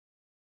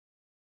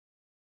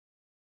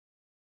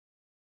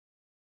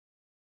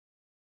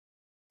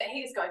he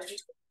is going to be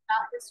talking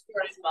about his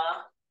charisma.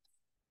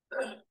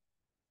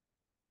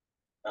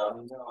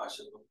 No, I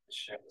should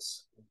share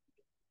this.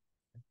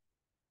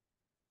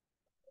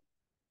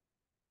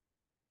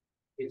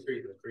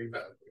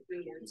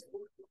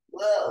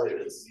 Well,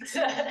 it is.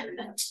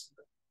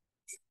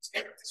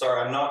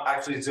 Sorry, I'm not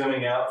actually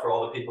zooming out for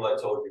all the people I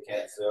told you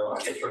can't zoom.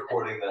 I'm just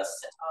recording this,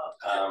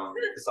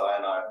 Zai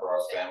and I, for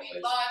our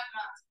families.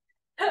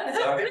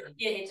 Sorry?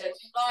 Yeah, he took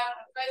live.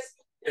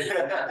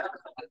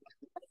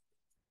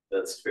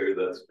 That's true,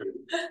 that's true.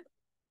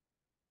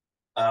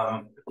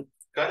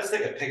 Can I just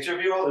take a picture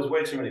of you all? There's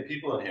way too many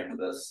people in here for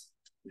this.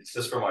 It's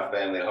just for my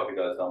family. I hope you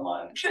guys don't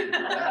mind.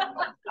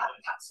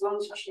 As long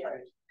as you share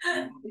it.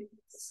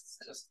 It's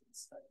just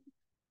insane.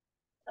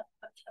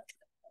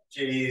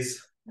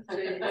 Jeez.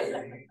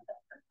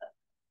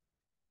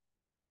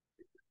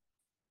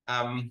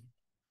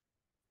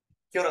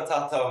 Kia ora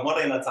tātou,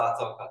 morena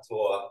tātou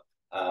katoa,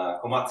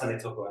 ko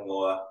matani toko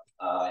ingoa,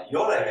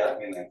 yorega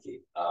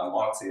minaki,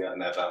 Marcia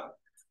and Evan.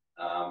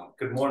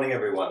 Good morning,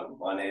 everyone.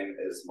 My name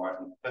is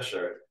Martin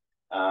Fisher,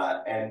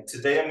 and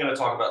today I'm going to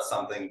talk about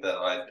something that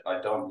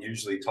I don't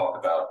usually talk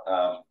about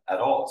at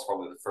all. It's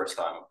probably the first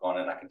time I've gone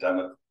in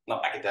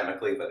not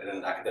academically, but in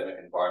an academic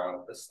environment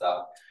with this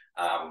stuff.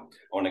 I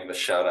want to give a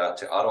shout out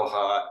to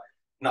Aroha,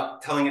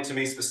 not telling it to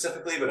me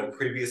specifically, but in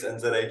previous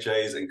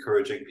NZHAs,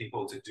 encouraging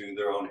people to do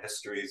their own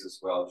histories as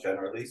well,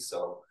 generally.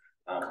 So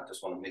I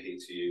just want to make it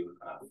to you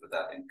for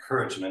that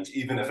encouragement,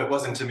 even if it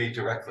wasn't to me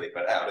directly,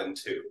 but out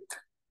into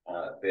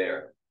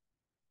there.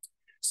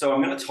 So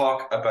I'm going to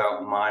talk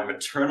about my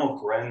maternal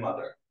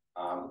grandmother,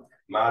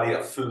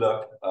 Maria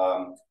Philip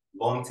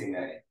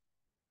Lontine.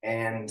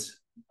 And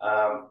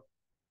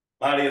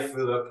Maria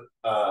Philip,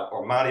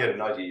 or Maria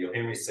Nagyi, you'll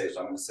hear me say, so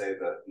I'm going to say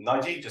that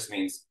Nagyi just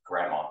means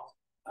grandma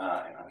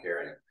in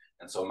Hungarian.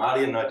 And so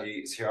Maria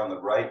Nagyi is here on the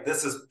right.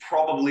 This is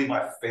probably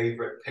my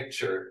favorite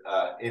picture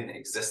in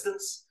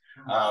existence.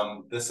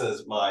 This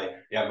is Maria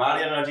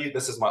Nagyi.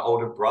 This is my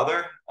older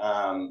brother,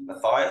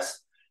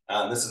 Matthias.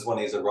 And this is when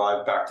he's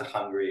arrived back to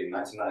Hungary in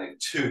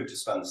 1992 to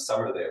spend the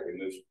summer there.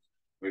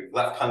 We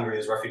left Hungary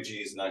as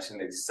refugees in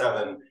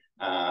 1987,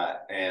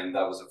 and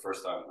that was the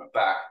first time we went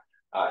back.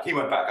 He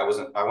went back. I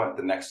went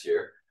the next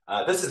year.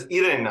 This is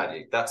Irene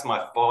Nagyi. That's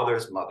my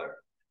father's mother,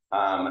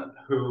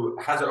 who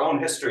has her own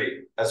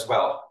history as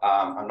well.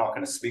 I'm not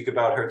going to speak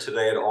about her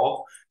today at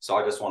all, so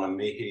I just want to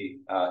mihi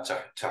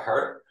to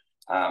her.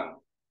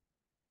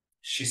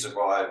 She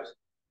survived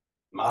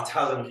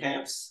Mauthausen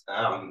camps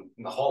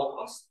in the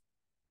Holocaust.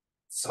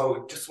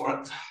 So just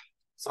want to,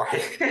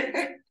 sorry,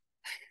 I'm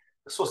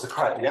supposed to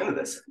cry at the end of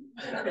this.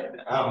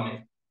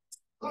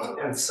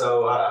 And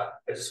so I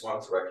just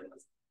wanted to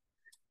recognize.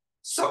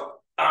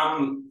 So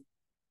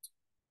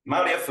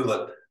Maria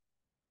Philip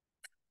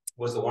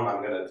was the one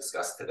I'm going to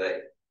discuss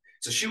today.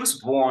 So she was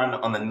born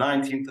on the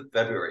 19th of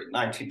February,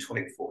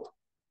 1924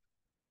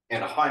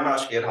 in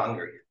Haimásked,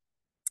 Hungary.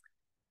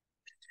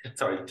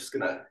 Sorry, I'm just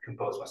going to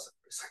compose myself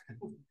for a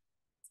second.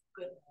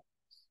 Good.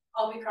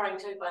 I'll be crying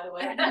too, by the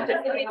way.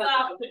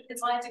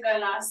 It's I had to go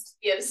last.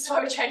 Yeah, this is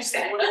why we changed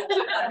the order.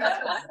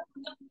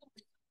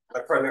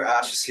 My partner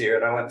Ash is here,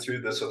 and I went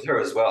through this with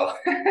her as well.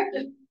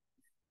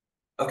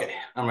 Okay,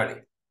 I'm ready.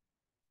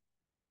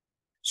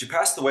 She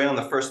passed away on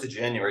the 1st of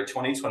January,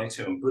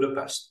 2022 in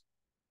Budapest,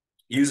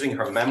 using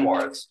her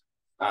memoirs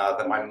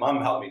that my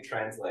mom helped me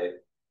translate.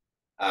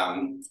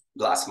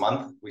 Last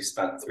month, we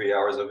spent 3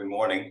 hours every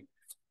morning.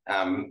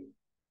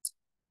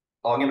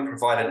 I'm going to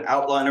provide an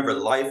outline of her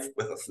life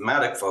with a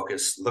thematic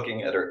focus,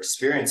 looking at her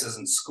experiences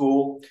in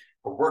school,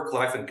 her work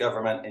life in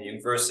government and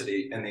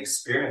university, and the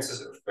experiences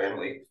of her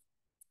family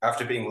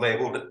after being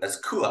labeled as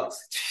kulaks.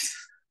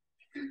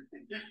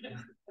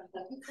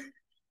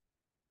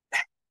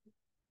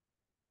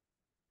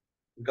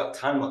 We've got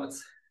time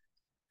limits.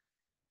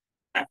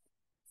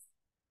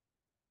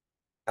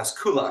 As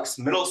kulaks,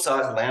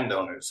 middle-sized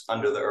landowners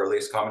under the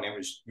earliest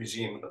communist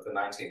regime of the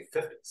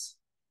 1950s.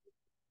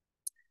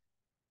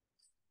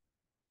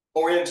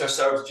 Orient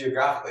ourselves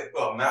geographically.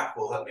 Well, a map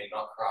will let me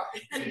not cry.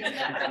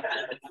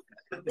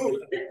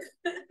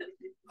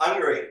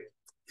 Hungary,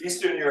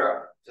 Eastern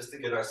Europe, just to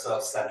get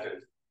ourselves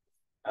centered.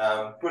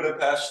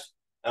 Budapest,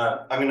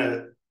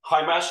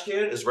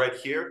 Haimásked is right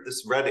here,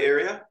 this red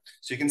area.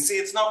 So you can see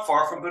it's not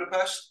far from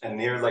Budapest and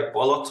near Lake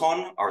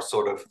Balaton, our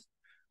sort of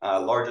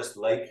largest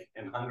lake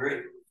in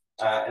Hungary.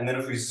 And then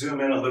if we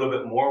zoom in a little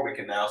bit more, we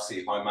can now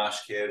see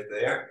Haimásked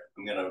there.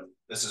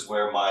 This is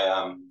where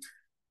my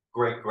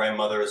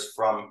great-grandmother is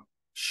from,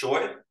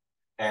 Shoy,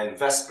 and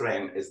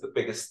Veszprém is the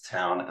biggest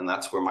town, and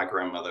that's where my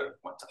grandmother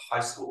went to high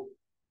school.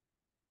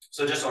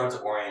 So just wanted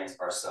to orient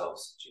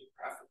ourselves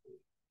geographically.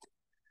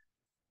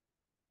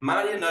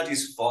 Maria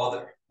Nagyi's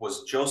father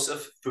was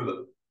Joseph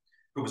Philip,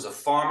 who was a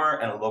farmer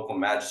and a local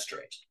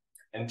magistrate.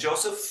 And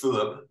Joseph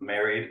Philip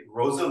married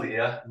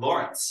Rosalia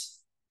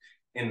Lawrence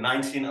in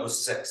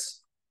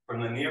 1906 from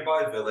the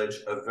nearby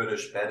village of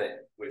Vörösbedeny,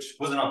 which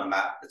wasn't on the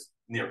map, it's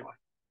nearby.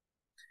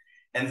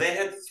 And they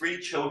had 3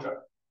 children,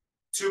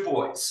 2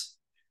 boys,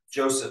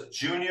 Joseph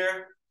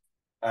Jr.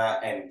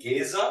 And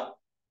Geza,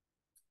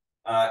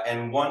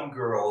 and one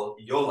girl,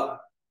 Yola.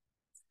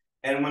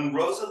 And when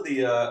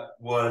Rosalia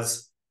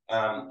was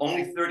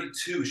only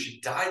 32,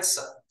 she died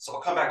suddenly. So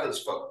I'll come back to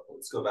this photo.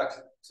 Let's go back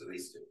to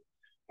these two.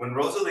 When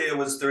Rosalia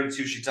was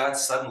 32, she died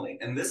suddenly,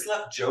 and this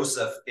left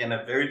Joseph in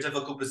a very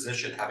difficult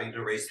position, having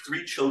to raise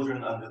 3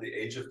 children under the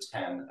age of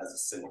 10 as a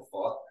single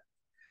father.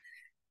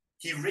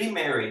 He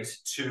remarried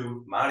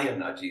to Maria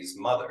Nagyi's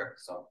mother,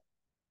 so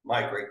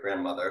my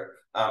great-grandmother,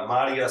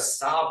 Maria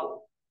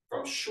Sabo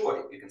from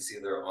Shoy. You can see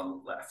there on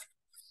the left.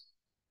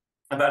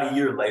 About a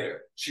year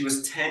later, she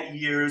was 10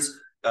 years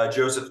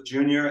Joseph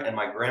Jr., and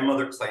my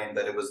grandmother claimed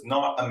that it was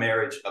not a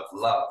marriage of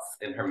love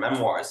in her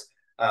memoirs,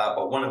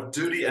 but one of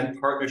duty and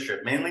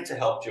partnership, mainly to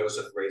help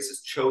Joseph raise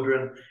his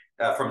children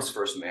from his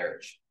first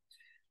marriage.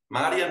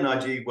 Maria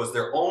Nagyi was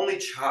their only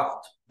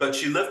child, but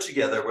she lived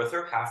together with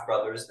her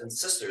half-brothers and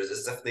sisters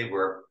as if they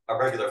were a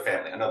regular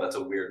family. I know that's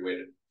a weird way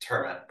to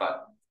term it,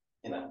 but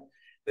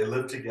they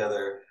lived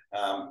together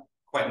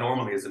quite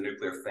normally as a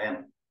nuclear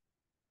family.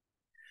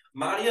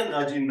 Maria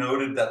Nagyi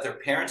noted that their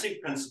parenting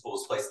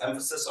principles place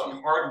emphasis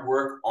on hard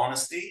work,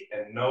 honesty,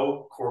 and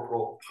no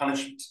corporal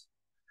punishment.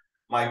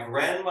 My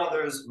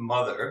grandmother's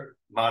mother,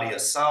 Maria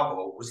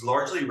Sabo, was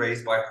largely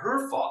raised by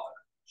her father,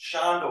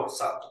 Shandor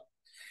Sabo,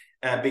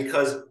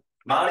 because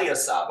Maria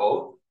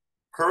Sabo,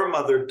 her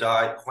mother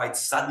died quite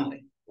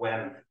suddenly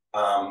when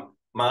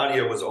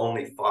Maria was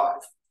only 5.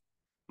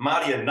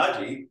 Maria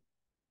Nagyi,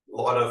 a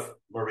lot of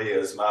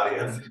Marias,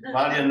 Maria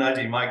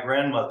Nagyi, my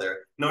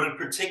grandmother, noted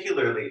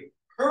particularly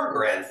her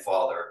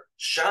grandfather,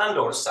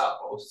 Shandor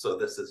Sabo, so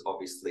this is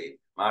obviously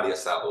Maria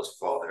Sabo's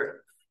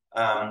father,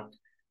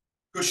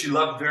 who she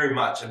loved very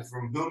much and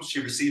from whom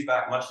she received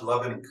back much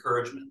love and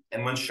encouragement.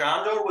 And when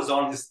Shandor was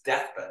on his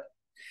deathbed,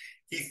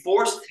 he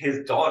forced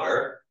his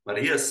daughter,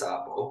 Maria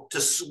Sabo,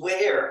 to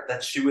swear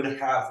that she would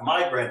have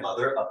my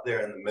grandmother, up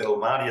there in the middle,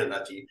 Maria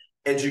Nagyi,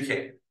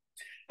 educated.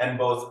 And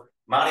both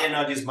Maria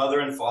Nagyi's mother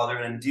and father,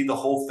 and indeed the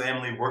whole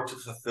family, worked to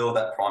fulfill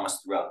that promise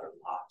throughout their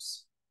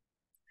lives.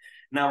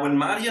 Now, when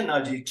Maria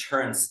Nagyi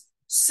turns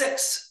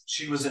 6,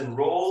 she was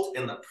enrolled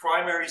in the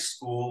primary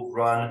school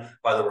run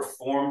by the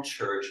Reformed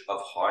Church of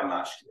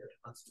Nagyi.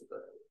 Let's do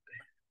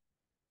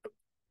that.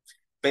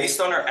 Based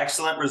on her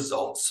excellent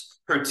results,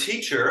 her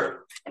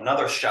teacher,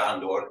 another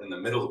Shandor in the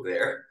middle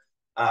there,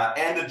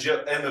 and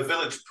the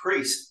village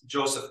priest,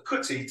 Joseph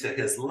Kuti, to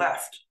his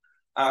left,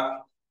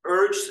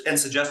 urged and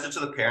suggested to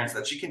the parents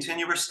that she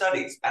continue her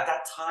studies. At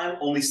that time,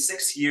 only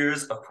 6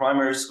 years of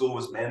primary school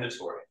was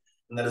mandatory,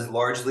 and that is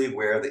largely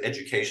where the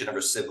education of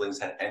her siblings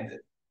had ended.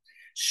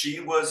 She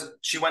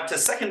went to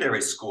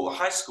secondary school,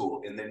 high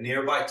school, in the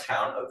nearby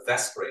town of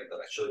Veszprém that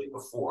I showed you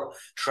before,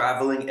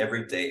 traveling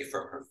every day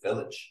from her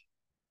village.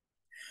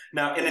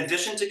 Now, in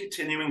addition to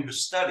continuing her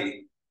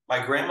study,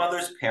 my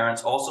grandmother's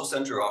parents also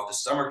sent her off to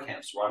summer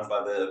camps run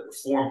by the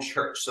Reformed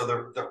Church. So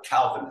they're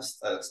Calvinist.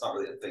 It's not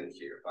really a thing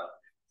here, but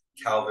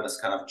Calvinist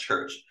kind of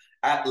church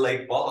at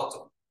Lake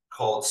Balaton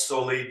called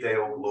Soli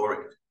Deo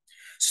Gloria.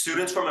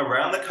 Students from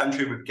around the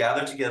country would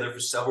gather together for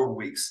several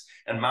weeks,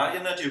 and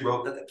Maria Nagyi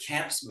wrote that the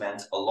camps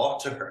meant a lot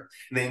to her.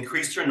 And they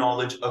increased her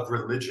knowledge of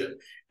religion,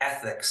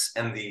 ethics,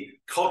 and the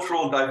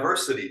cultural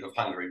diversity of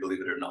Hungary,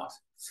 believe it or not.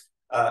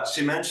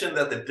 She mentioned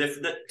that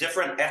the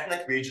different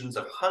ethnic regions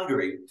of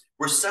Hungary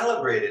were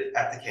celebrated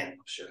at the camp.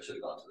 I should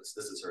have gone to this.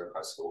 This is her in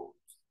high school.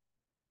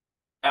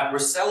 Were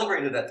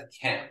celebrated at the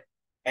camp,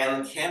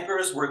 and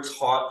campers were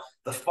taught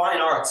the fine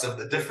arts of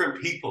the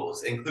different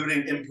peoples,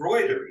 including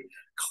embroidery,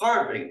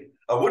 carving,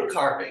 wood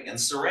carving, and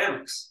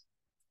ceramics.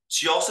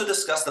 She also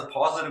discussed the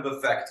positive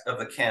effect of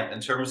the camp in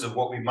terms of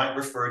what we might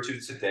refer to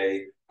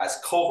today as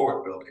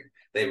cohort building.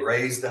 They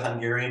raised the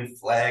Hungarian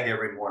flag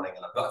every morning,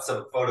 and I've got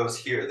some photos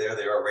here. There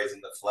they are raising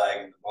the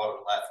flag in the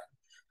bottom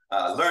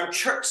left. Learned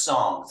church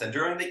songs, and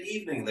during the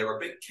evening there were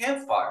big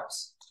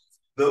campfires.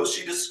 Those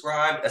she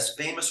described as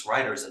famous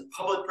writers and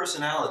public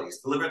personalities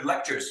delivered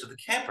lectures to the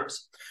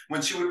campers.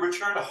 When she would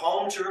return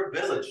home to her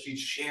village, she'd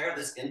share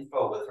this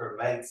info with her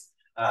mates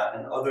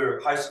and other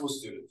high school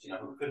students,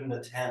 who couldn't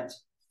attend.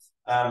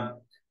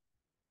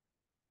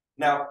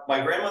 Now, my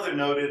grandmother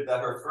noted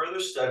that her further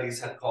studies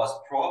had caused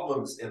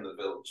problems in the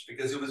village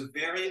because it was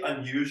very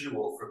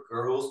unusual for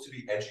girls to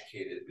be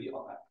educated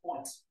beyond that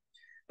point.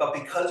 But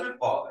because her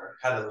father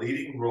had a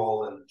leading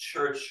role in the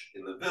church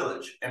in the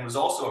village and was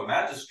also a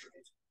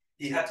magistrate,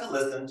 he had to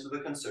listen to the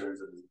concerns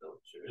of his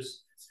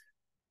villagers.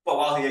 But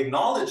while he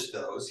acknowledged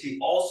those, he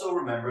also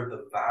remembered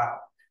the vow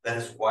that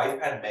his wife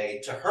had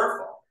made to her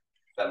father,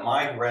 that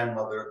my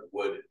grandmother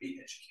would be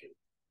educated.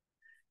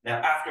 Now,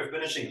 after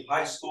finishing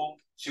high school,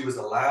 she was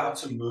allowed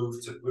to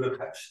move to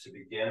Budapest to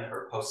begin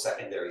her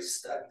post-secondary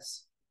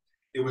studies.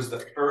 It was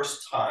the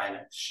first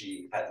time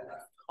she had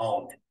left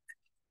home.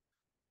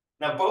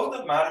 Now, both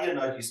of Maria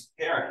Nagyi's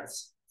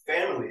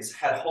families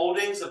had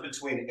holdings of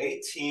between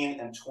 18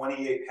 and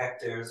 28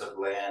 hectares of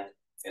land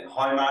in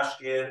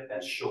Nagyi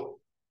and Shoy.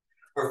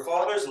 Her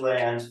father's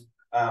land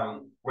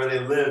where they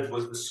lived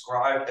was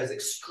described as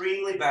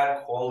extremely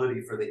bad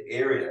quality for the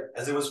area,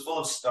 as it was full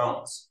of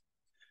stones.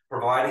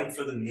 Providing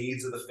for the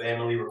needs of the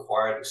family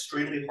required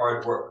extremely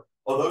hard work,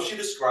 Although she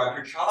described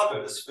her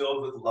childhood as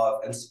filled with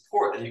love and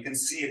support, and you can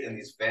see it in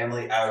these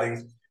family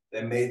outings.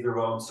 They made their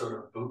own sort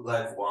of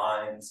bootleg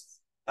wines,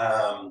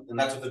 and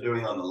that's what they're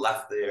doing on the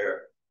left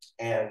there.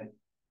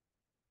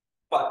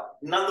 But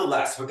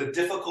nonetheless, with the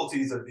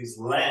difficulties of these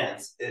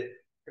lands,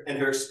 and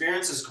her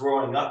experiences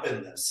growing up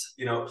in this,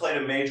 it played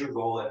a major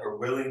role in her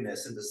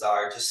willingness and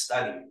desire to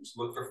study and to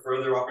look for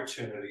further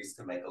opportunities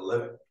to make a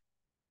living.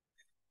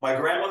 My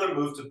grandmother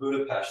moved to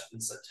Budapest in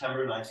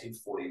September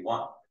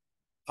 1941.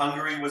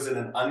 Hungary was in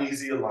an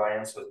uneasy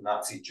alliance with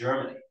Nazi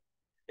Germany.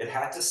 It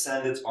had to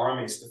send its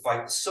armies to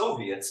fight the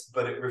Soviets,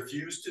 but it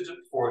refused to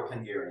deport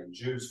Hungarian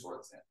Jews, for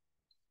example.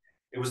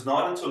 It was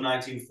not until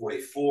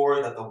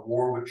 1944 that the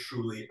war would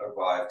truly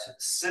arrive to the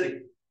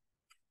city.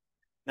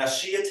 Now,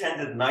 she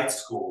attended night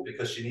school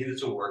because she needed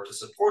to work to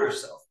support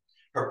herself.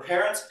 Her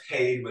parents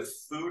paid with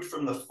food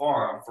from the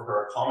farm for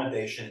her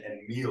accommodation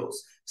and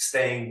meals,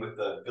 staying with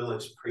the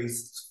village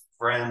priest's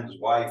friend's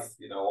wife,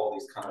 all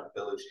these kind of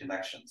village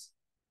connections.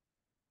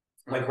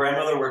 My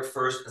grandmother worked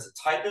first as a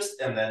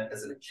typist and then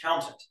as an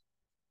accountant.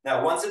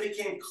 Now, once it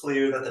became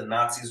clear that the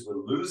Nazis were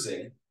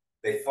losing,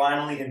 they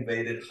finally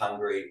invaded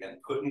Hungary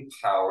and put in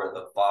power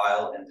the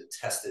vile and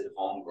detested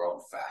homegrown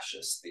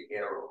fascists, the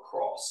Arrow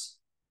Cross.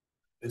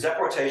 The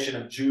deportation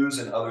of Jews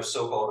and other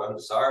so-called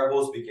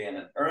undesirables began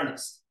in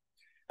earnest.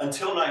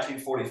 Until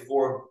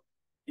 1944,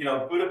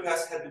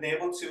 Budapest had been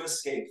able to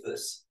escape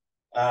this,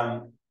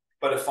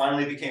 but it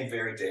finally became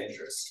very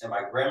dangerous. And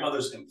my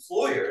grandmother's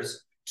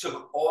employers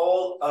took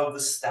all of the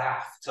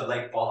staff to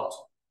Lake Balaton,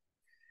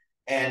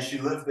 and she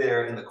lived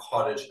there in the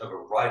cottage of a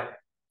writer.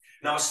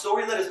 Now, a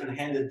story that has been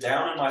handed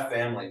down in my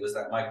family was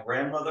that my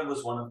grandmother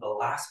was one of the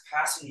last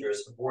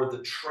passengers aboard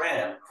the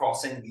tram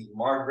crossing the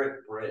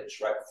Margaret Bridge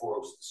right before it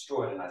was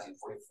destroyed in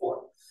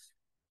 1944.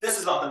 This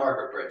is not the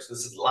Margaret Bridge. This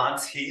is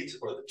Nagyi,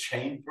 or the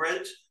Chain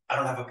Bridge. I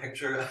don't have a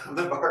picture of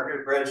the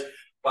Margaret Bridge,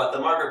 but the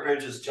Margaret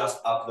Bridge is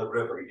just up the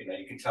river.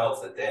 You can tell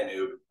it's the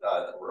Danube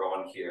that we're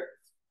on here.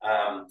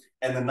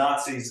 And the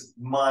Nazis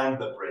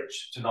mined the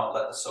bridge to not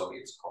let the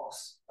Soviets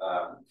cross.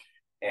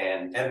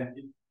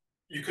 And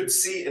you could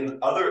see in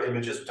other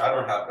images, which I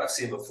don't have, but I've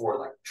seen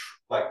before,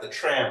 like the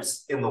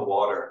trams in the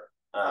water.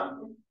 A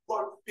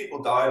lot of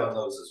people died on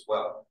those as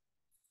well.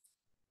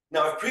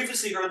 Now, I've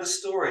previously heard the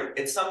story.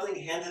 It's something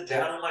handed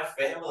down in my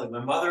family,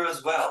 my mother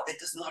as well. It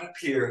does not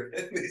appear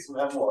in these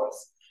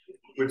memoirs,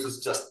 which is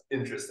just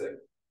interesting.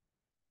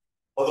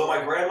 Although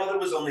my grandmother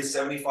was only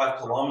 75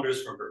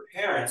 kilometers from her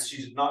parents,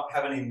 she did not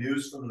have any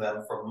news from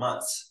them for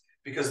months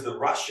because the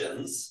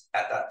Russians,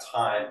 at that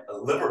time, a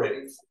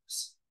liberating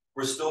force,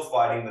 were still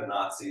fighting the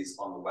Nazis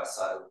on the west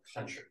side of the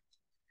country.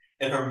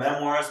 In her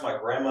memoirs, my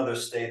grandmother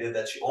stated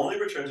that she only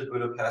returned to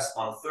Budapest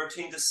on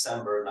 13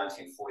 December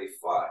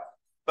 1945.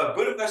 But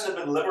Budapest had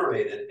been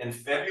liberated in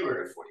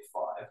February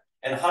 45,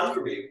 and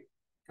Hungary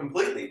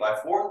completely by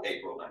 4th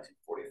April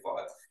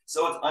 1945.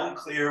 So it's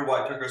unclear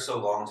why it took her so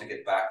long to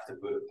get back to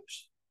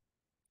Budapest.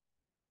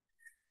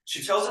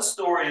 She tells a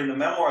story in the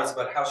memoirs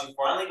about how she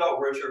finally got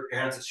word to her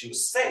parents that she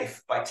was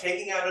safe by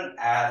taking out an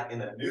ad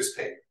in a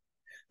newspaper.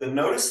 The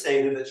notice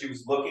stated that she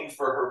was looking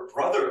for her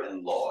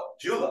brother-in-law,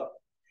 Gyula,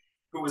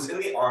 who was in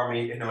the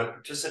army and who had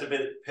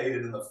participated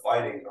in the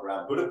fighting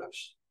around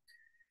Budapest.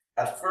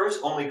 At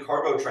first, only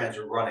cargo trains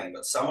were running,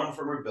 but someone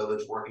from her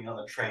village working on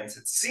the trains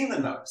had seen the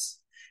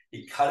notice.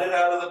 He cut it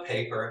out of the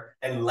paper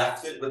and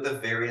left it with the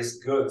various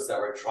goods that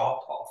were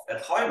dropped off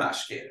at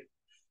Hajmáskén.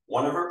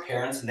 One of her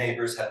parents'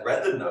 neighbors had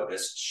read the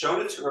notice,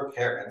 showed it to her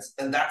parents,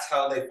 and that's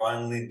how they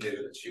finally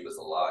knew that she was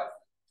alive.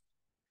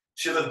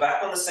 She lived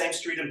back on the same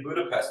street in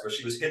Budapest where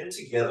she was hidden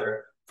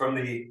together from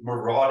the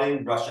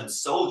marauding Russian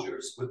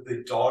soldiers with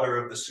the daughter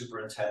of the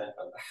superintendent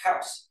of the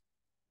house.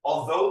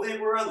 Although they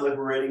were a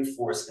liberating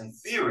force in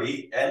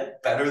theory and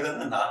better than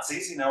the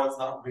Nazis, it's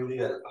not really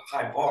a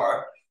high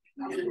bar,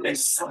 they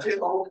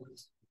still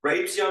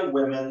raped young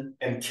women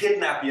and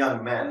kidnapped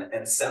young men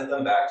and sent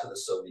them back to the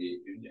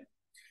Soviet Union.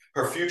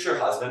 Her future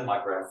husband,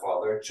 my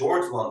grandfather,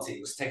 George Lunty,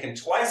 was taken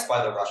twice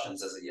by the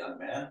Russians as a young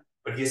man,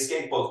 but he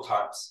escaped both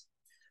times.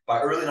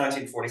 By early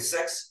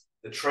 1946,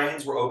 the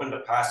trains were open to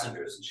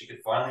passengers and she could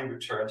finally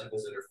return to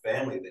visit her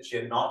family that she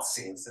had not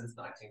seen since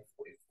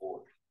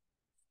 1944.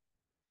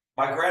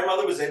 My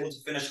grandmother was able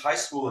to finish high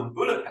school in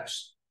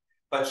Budapest,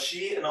 but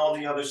she and all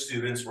the other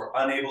students were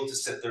unable to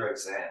sit their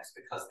exams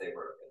because they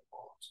were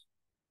involved.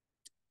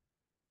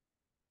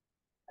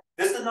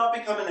 This did not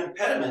become an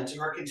impediment to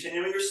her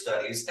continuing her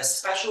studies, as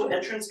special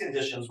entrance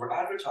conditions were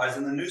advertised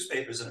in the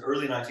newspapers in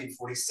early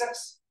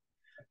 1946.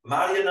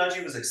 Mária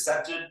Nagyi was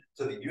accepted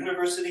to the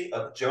University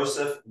of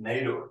Joseph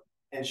Nadur,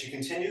 and she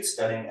continued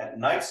studying at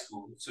night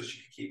school so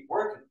she could keep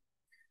working.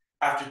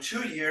 After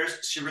 2 years,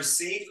 she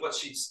received what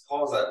she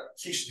calls a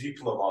kis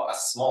diploma, a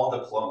small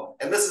diploma.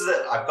 And this is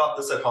it. I've got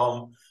this at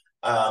home.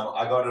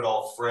 I got it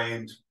all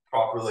framed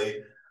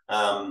properly.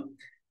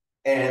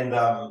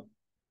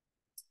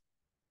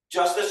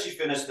 Just as she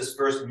finished this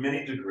first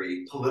mini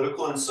degree,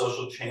 political and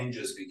social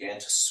changes began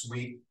to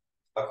sweep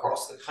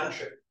across the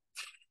country.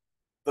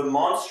 The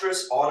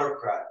monstrous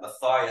autocrat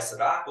Matthias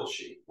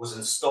Rakosi was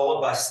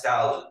installed by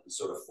Stalin in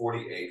sort of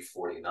 48,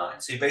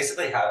 49. So you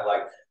basically have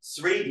like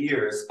 3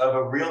 years of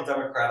a real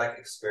democratic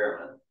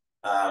experiment.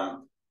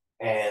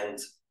 And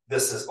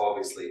this is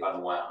obviously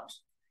unwound.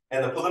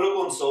 And the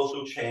political and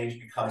social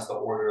change becomes the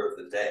order of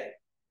the day.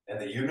 And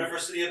the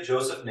University of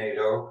Joseph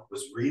Nato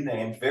was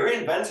renamed very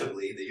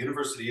inventively the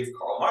University of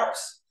Karl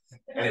Marx.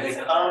 And it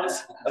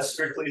becomes a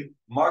strictly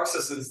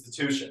Marxist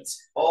institution.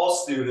 All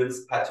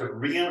students had to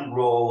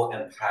re-enroll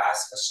and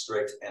pass a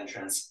strict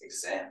entrance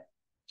exam.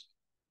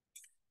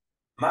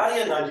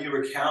 Maria Nagyi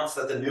recounts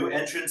that the new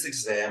entrance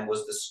exam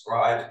was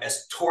described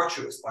as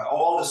torturous by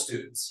all the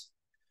students.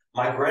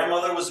 My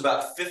grandmother was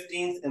about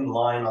 15th in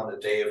line on the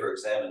day of her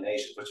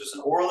examination, which was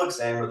an oral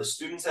exam where the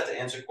students had to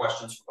answer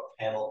questions from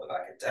a panel of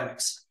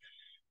academics.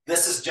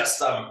 This is just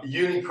some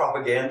uni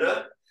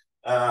propaganda.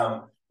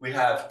 We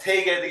have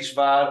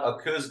Tegedishvar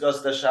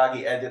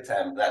Akuzgostashagi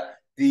Editem, that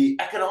the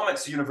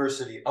economics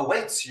university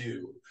awaits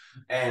you.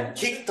 And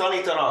Kik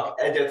Tanitanak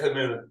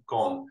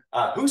Editemukon,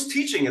 who's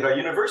teaching at our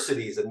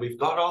universities? And we've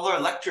got all our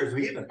lectures.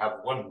 We even have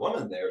one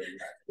woman there,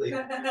 actually.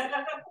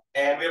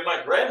 And we have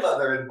my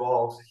grandmother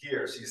involved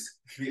here. She's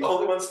the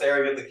only one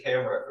staring at the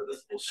camera for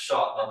this little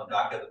shot on the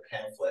back of the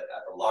pamphlet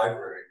at the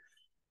library.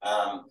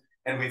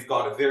 And we've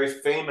got a very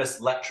famous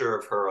lecture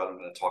of her I'm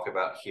going to talk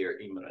about here,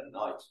 Imre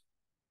Nagy.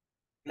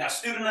 Now,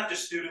 student after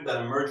student that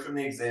emerged from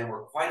the exam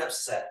were quite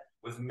upset,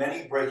 with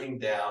many breaking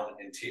down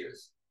in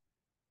tears.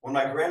 When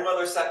my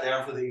grandmother sat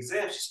down for the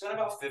exam, she spent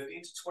about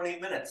 15 to 20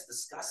 minutes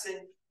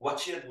discussing what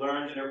she had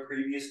learned in her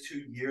previous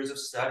 2 years of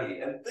study,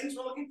 and things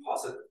were looking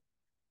positive.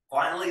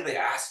 Finally, they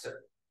asked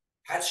her,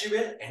 had she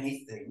read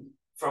anything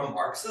from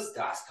Marx's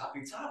Das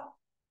Kapital?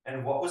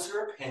 And what was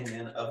her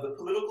opinion of the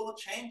political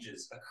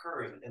changes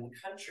occurring in the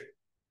country?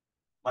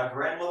 My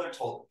grandmother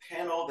told the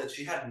panel that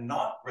she had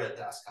not read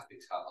Das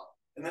Kapital,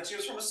 and that she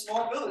was from a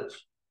small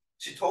village.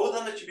 She told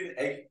them that she'd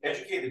been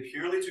educated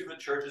purely through the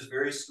church's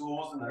various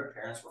schools and that her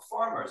parents were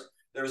farmers.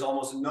 There was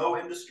almost no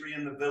industry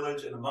in the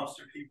village, and amongst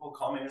her people,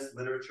 communist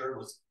literature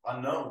was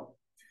unknown.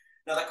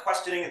 Now, that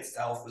questioning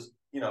itself was,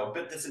 a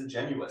bit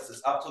disingenuous,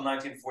 as up till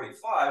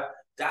 1945,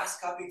 Das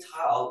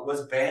Kapital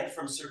was banned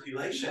from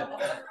circulation.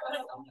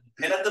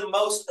 And at the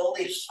most,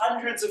 only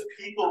hundreds of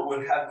people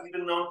would have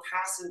even known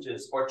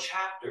passages or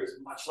chapters,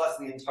 much less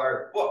the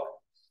entire book.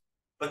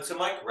 But to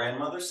my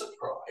grandmother's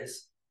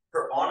surprise,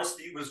 her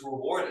honesty was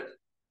rewarded.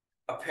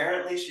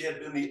 Apparently, she had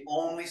been the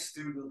only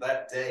student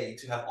that day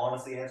to have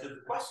honestly answered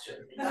the question.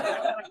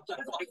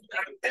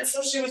 And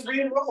so she was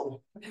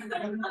re-enrolled.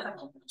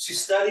 She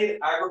studied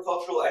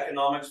agricultural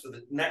economics for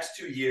the next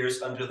 2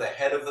 years under the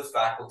head of the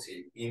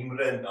faculty,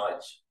 Imre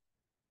Nagy.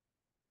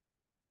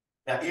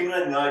 Now,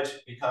 Imre Nagy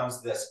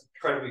becomes this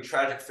incredibly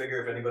tragic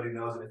figure, if anybody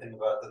knows anything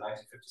about the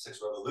 1956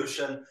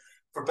 revolution.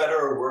 For better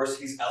or worse,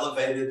 he's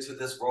elevated to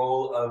this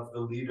role of the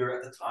leader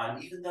at the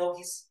time, even though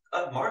he's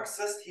a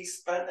Marxist.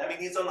 He's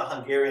on the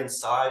Hungarian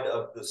side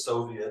of the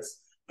Soviets,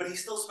 but he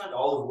still spent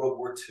all of World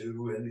War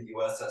II in the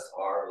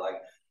USSR.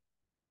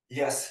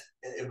 Yes,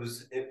 it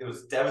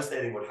was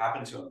devastating what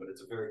happened to him, but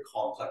it's a very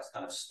complex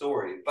kind of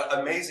story. But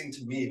amazing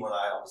to me when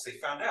I obviously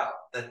found out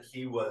that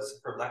he was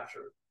her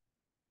lecturer.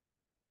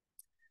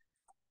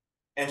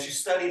 And she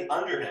studied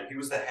under him. He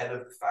was the head of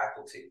the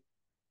faculty.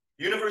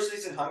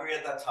 Universities in Hungary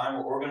at that time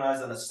were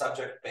organized on a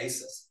subject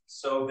basis.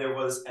 So there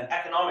was an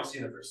economics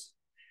university,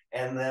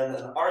 and then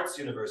an arts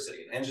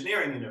university, an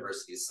engineering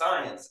university,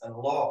 science, and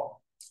law.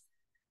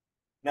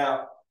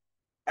 Now,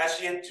 as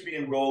she had to be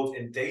enrolled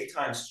in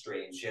daytime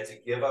streams, she had to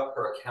give up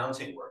her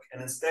accounting work,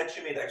 and instead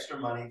she made extra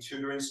money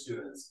tutoring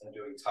students and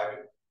doing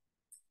typing.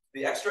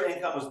 The extra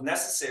income was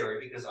necessary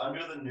because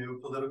under the new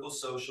political,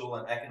 social,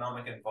 and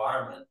economic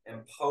environment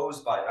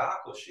imposed by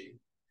Rakosi,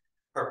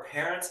 her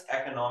parents'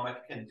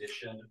 economic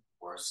condition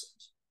worsened.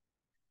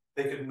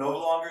 They could no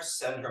longer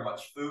send her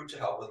much food to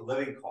help with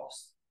living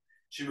costs.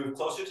 She moved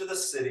closer to the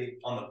city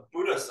on the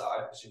Buda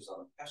side, because she was on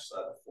the Pesh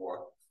side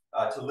before,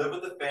 to live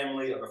with the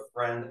family of a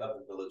friend of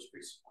the village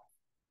priest.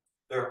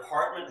 Their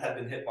apartment had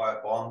been hit by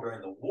a bomb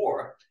during the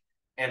war,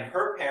 and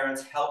her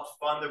parents helped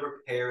fund the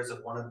repairs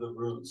of one of the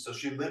rooms. So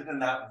she lived in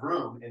that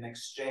room in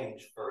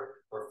exchange for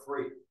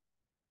free.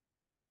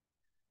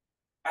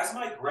 As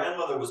my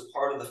grandmother was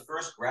part of the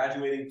first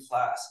graduating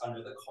class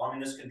under the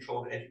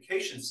communist-controlled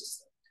education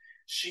system,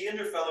 she and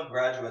her fellow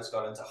graduates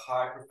got into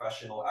high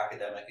professional,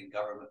 academic, and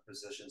government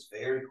positions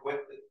very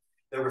quickly.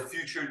 There were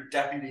future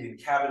deputy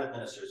and cabinet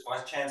ministers,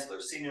 vice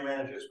chancellors, senior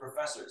managers,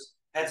 professors,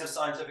 heads of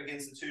scientific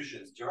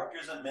institutions,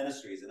 directors of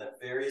ministries, and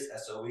at various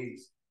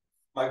SOEs.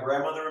 My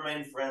grandmother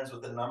remained friends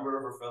with a number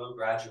of her fellow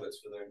graduates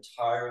for their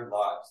entire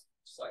lives,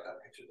 just like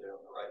that picture there on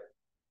the right.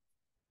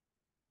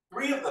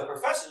 3 of the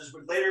professors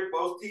would later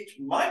both teach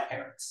my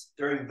parents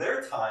during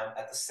their time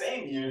at the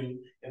same uni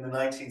in the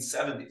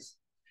 1970s.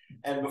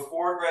 And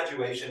before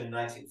graduation in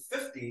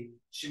 1950,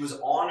 she was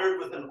honored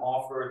with an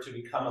offer to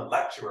become a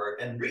lecturer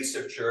and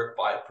researcher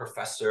by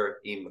Professor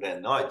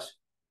Imre Nagy.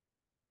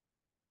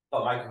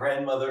 But my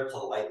grandmother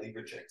politely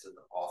rejected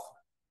the offer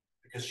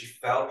because she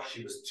felt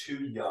she was too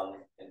young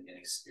and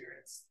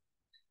inexperienced.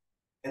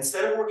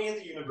 Instead of working at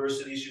the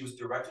university, she was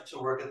directed to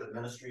work at the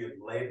Ministry of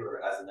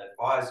Labor as an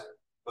advisor,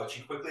 but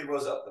she quickly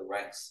rose up the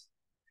ranks.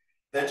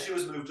 Then she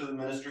was moved to the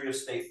Ministry of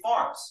State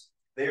Farms.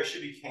 There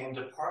she became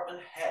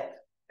department head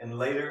and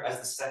later as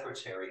the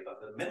secretary of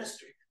the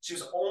ministry. She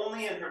was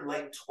only in her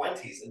late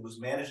 20s and was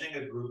managing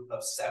a group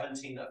of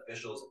 17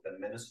 officials at the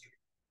ministry.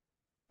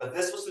 But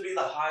this was to be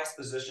the highest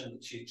position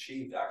that she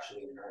achieved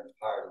actually in her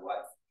entire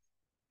life.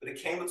 But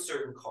it came with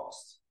certain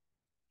costs.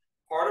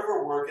 Part of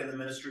her work in the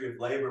Ministry of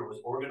Labor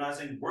was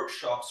organizing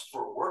workshops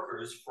for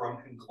workers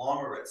from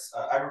conglomerates,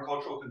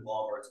 agricultural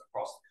conglomerates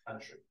across the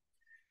country.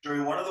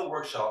 During one of the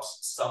workshops,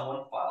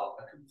 someone filed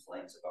a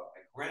complaint about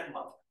my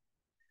grandmother.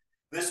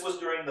 This was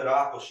during the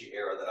Rákosi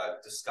era that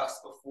I've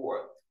discussed before.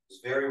 It was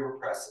very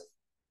repressive,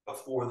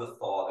 before the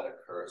thaw that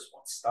occurs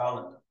once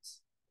Stalin dies.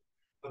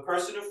 The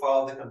person who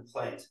filed the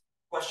complaint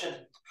questioned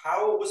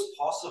how it was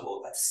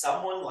possible that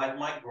someone like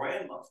my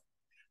grandmother,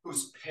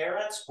 whose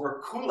parents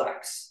were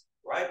kulaks,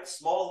 right,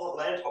 small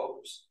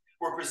landholders,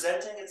 were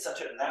presenting at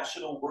such a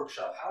national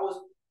workshop. How was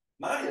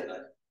Nagyi?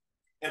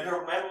 In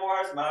her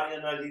memoirs,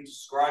 Nagyi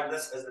described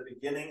this as the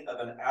beginning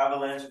of an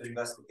avalanche of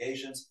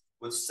investigations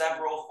with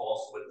several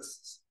false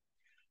witnesses.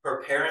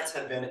 Her parents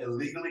had been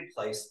illegally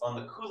placed on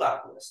the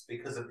kulak list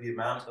because of the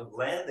amount of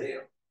land they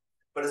owned.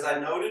 But as I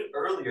noted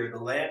earlier, the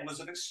land was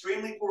of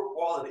extremely poor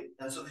quality,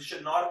 and so they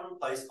should not have been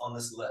placed on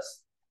this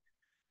list.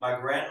 My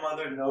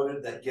grandmother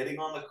noted that getting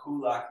on the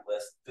kulak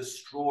list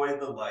destroyed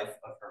the life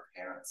of her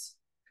parents.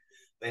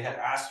 They had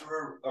asked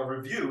for a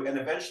review and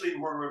eventually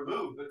were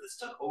removed, but this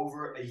took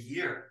over a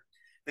year.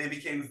 They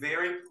became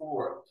very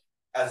poor,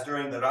 as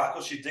during the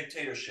Rákosi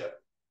dictatorship,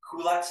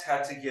 kulaks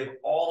had to give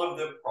all of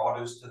their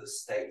produce to the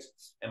state.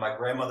 And my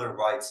grandmother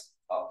writes,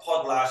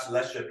 podlash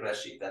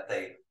leshe that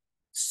they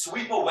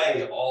sweep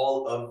away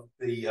all of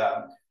the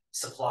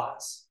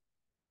supplies.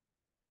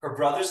 Her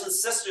brothers and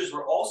sisters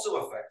were also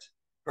affected.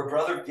 Her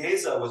brother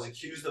Geza was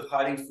accused of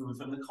hiding food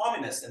from the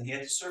communists, and he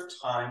had to serve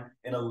time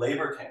in a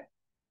labor camp.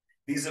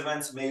 These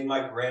events made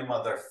my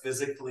grandmother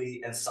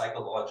physically and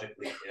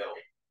psychologically ill.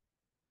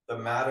 The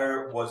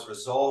matter was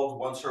resolved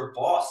once her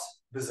boss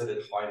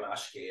visited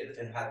Haimashkade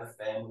and had the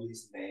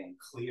family's name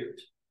cleared.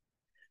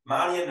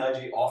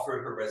 Nagyi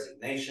offered her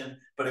resignation,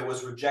 but it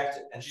was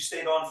rejected, and she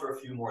stayed on for a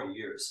few more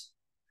years.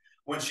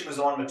 When she was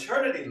on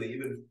maternity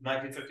leave in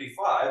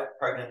 1955,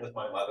 pregnant with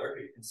my mother,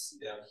 who you can see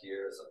down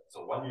here as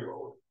a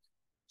one-year-old,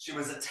 she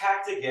was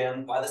attacked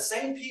again by the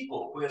same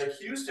people who had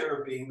accused her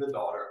of being the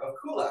daughter of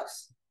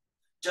kulaks.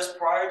 Just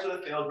prior to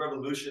the failed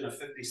revolution of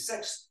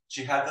 56,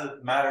 she had the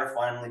matter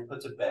finally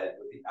put to bed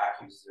with the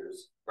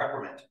accusers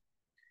reprimanded.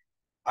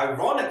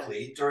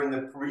 Ironically, during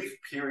the brief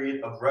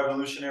period of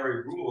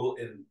revolutionary rule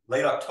in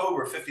late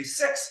October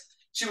 56,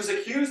 she was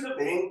accused of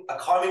being a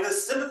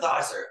communist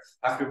sympathizer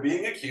after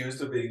being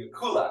accused of being a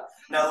kulak.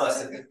 Now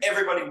listen,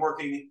 everybody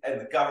working in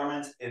the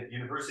government, in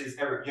universities,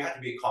 you have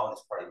to be a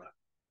Communist Party member.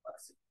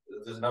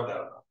 There's no doubt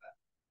about that.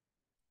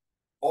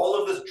 All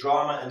of this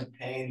drama and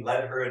pain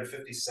led her in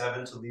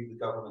 57 to leave the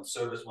government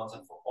service once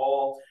and for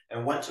all,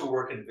 and went to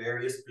work in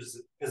various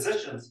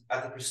positions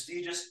at the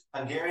prestigious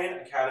Hungarian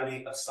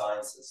Academy of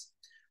Sciences,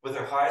 with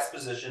her highest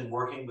position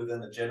working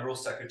within the General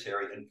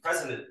Secretary and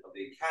President of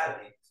the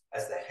Academy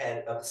as the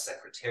head of the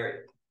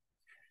Secretariat.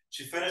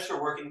 She finished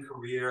her working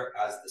career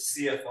as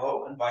the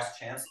CFO and Vice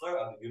Chancellor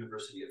of the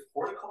University of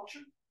Horticulture.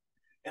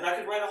 And I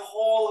could write a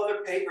whole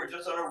other paper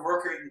just on her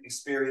working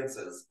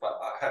experiences, but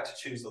I had to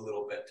choose a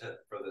little bit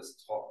for this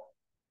talk.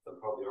 So I'm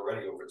probably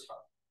already over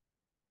time.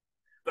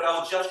 But I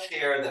will just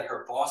share that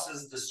her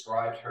bosses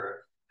described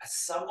her as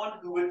someone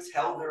who would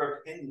tell their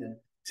opinion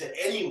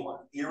to anyone,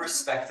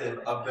 irrespective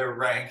of their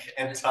rank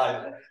and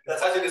title.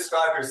 That's how she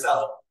described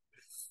herself.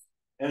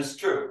 And it's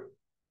true.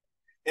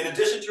 In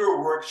addition to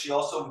her work, she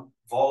also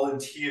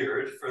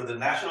volunteered for the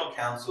National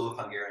Council of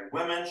Hungarian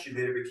Women. She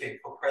later became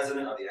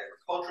co-president of the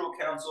Agricultural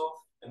Council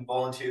and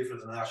volunteered for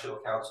the National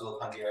Council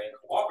of Hungarian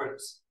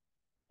Cooperatives.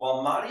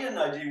 While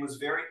Nagyi was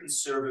very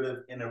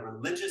conservative in a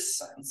religious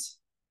sense,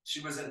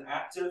 she was an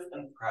active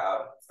and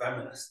proud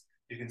feminist.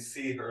 You can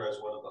see her as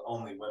one of the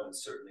only women,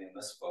 certainly in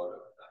this photo,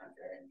 at the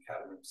Hungarian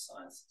Academy of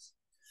Sciences.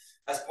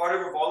 As part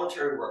of her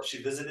voluntary work,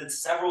 she visited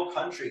several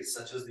countries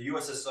such as the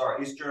USSR,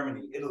 East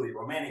Germany, Italy,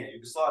 Romania,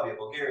 Yugoslavia,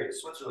 Bulgaria,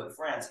 Switzerland,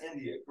 France,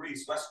 India,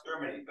 Greece, West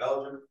Germany,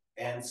 Belgium,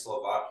 and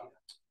Slovakia.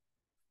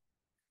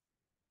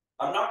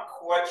 I'm not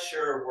quite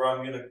sure where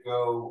I'm going to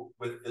go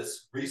with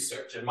this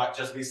research. It might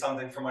just be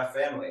something for my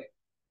family.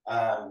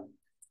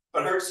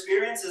 But her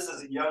experiences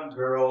as a young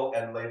girl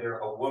and later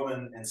a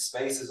woman in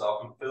spaces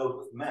often filled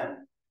with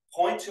men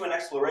point to an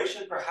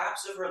exploration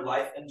perhaps of her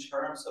life in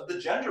terms of the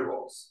gender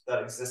roles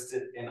that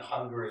existed in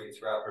Hungary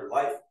throughout her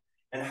life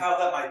and how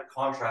that might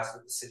contrast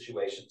with the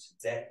situation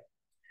today.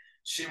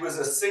 She was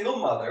a single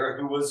mother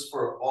who was,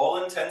 for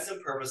all intents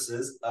and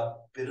purposes, a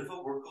bit of a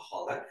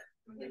workaholic.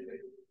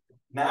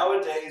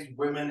 Nowadays,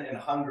 women in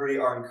Hungary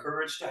are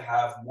encouraged to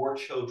have more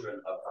children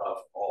above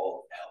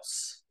all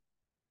else.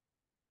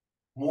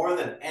 More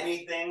than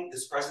anything,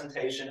 this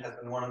presentation has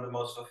been one of the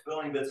most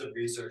fulfilling bits of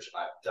research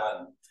I've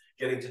done.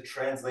 getting to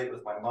translate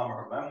with my mom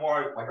her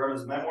memoir, my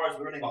grandma's memoirs,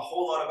 learning a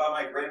whole lot about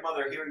my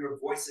grandmother, hearing her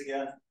voice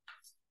again.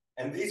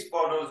 And these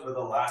photos were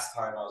the last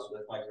time I was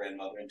with my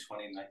grandmother in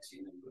 2019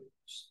 in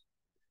Budapest.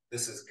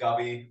 This is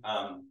Gabi,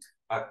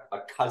 a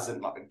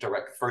cousin, a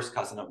direct first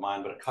cousin of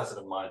mine, but a cousin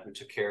of mine who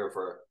took care of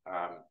her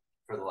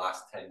for the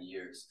last 10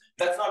 years.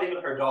 That's not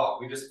even her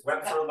dog. We just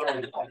went for a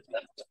little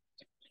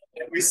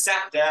we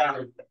sat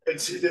down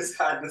and she just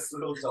had this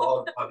little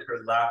dog on her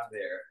lap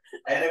there.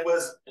 And it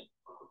was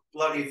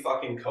bloody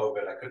fucking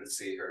COVID. I couldn't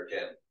see her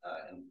again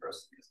in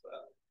person as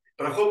well.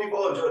 But I hope you've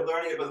all enjoyed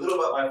learning a little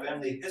about my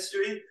family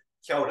history.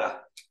 Kia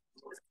ora.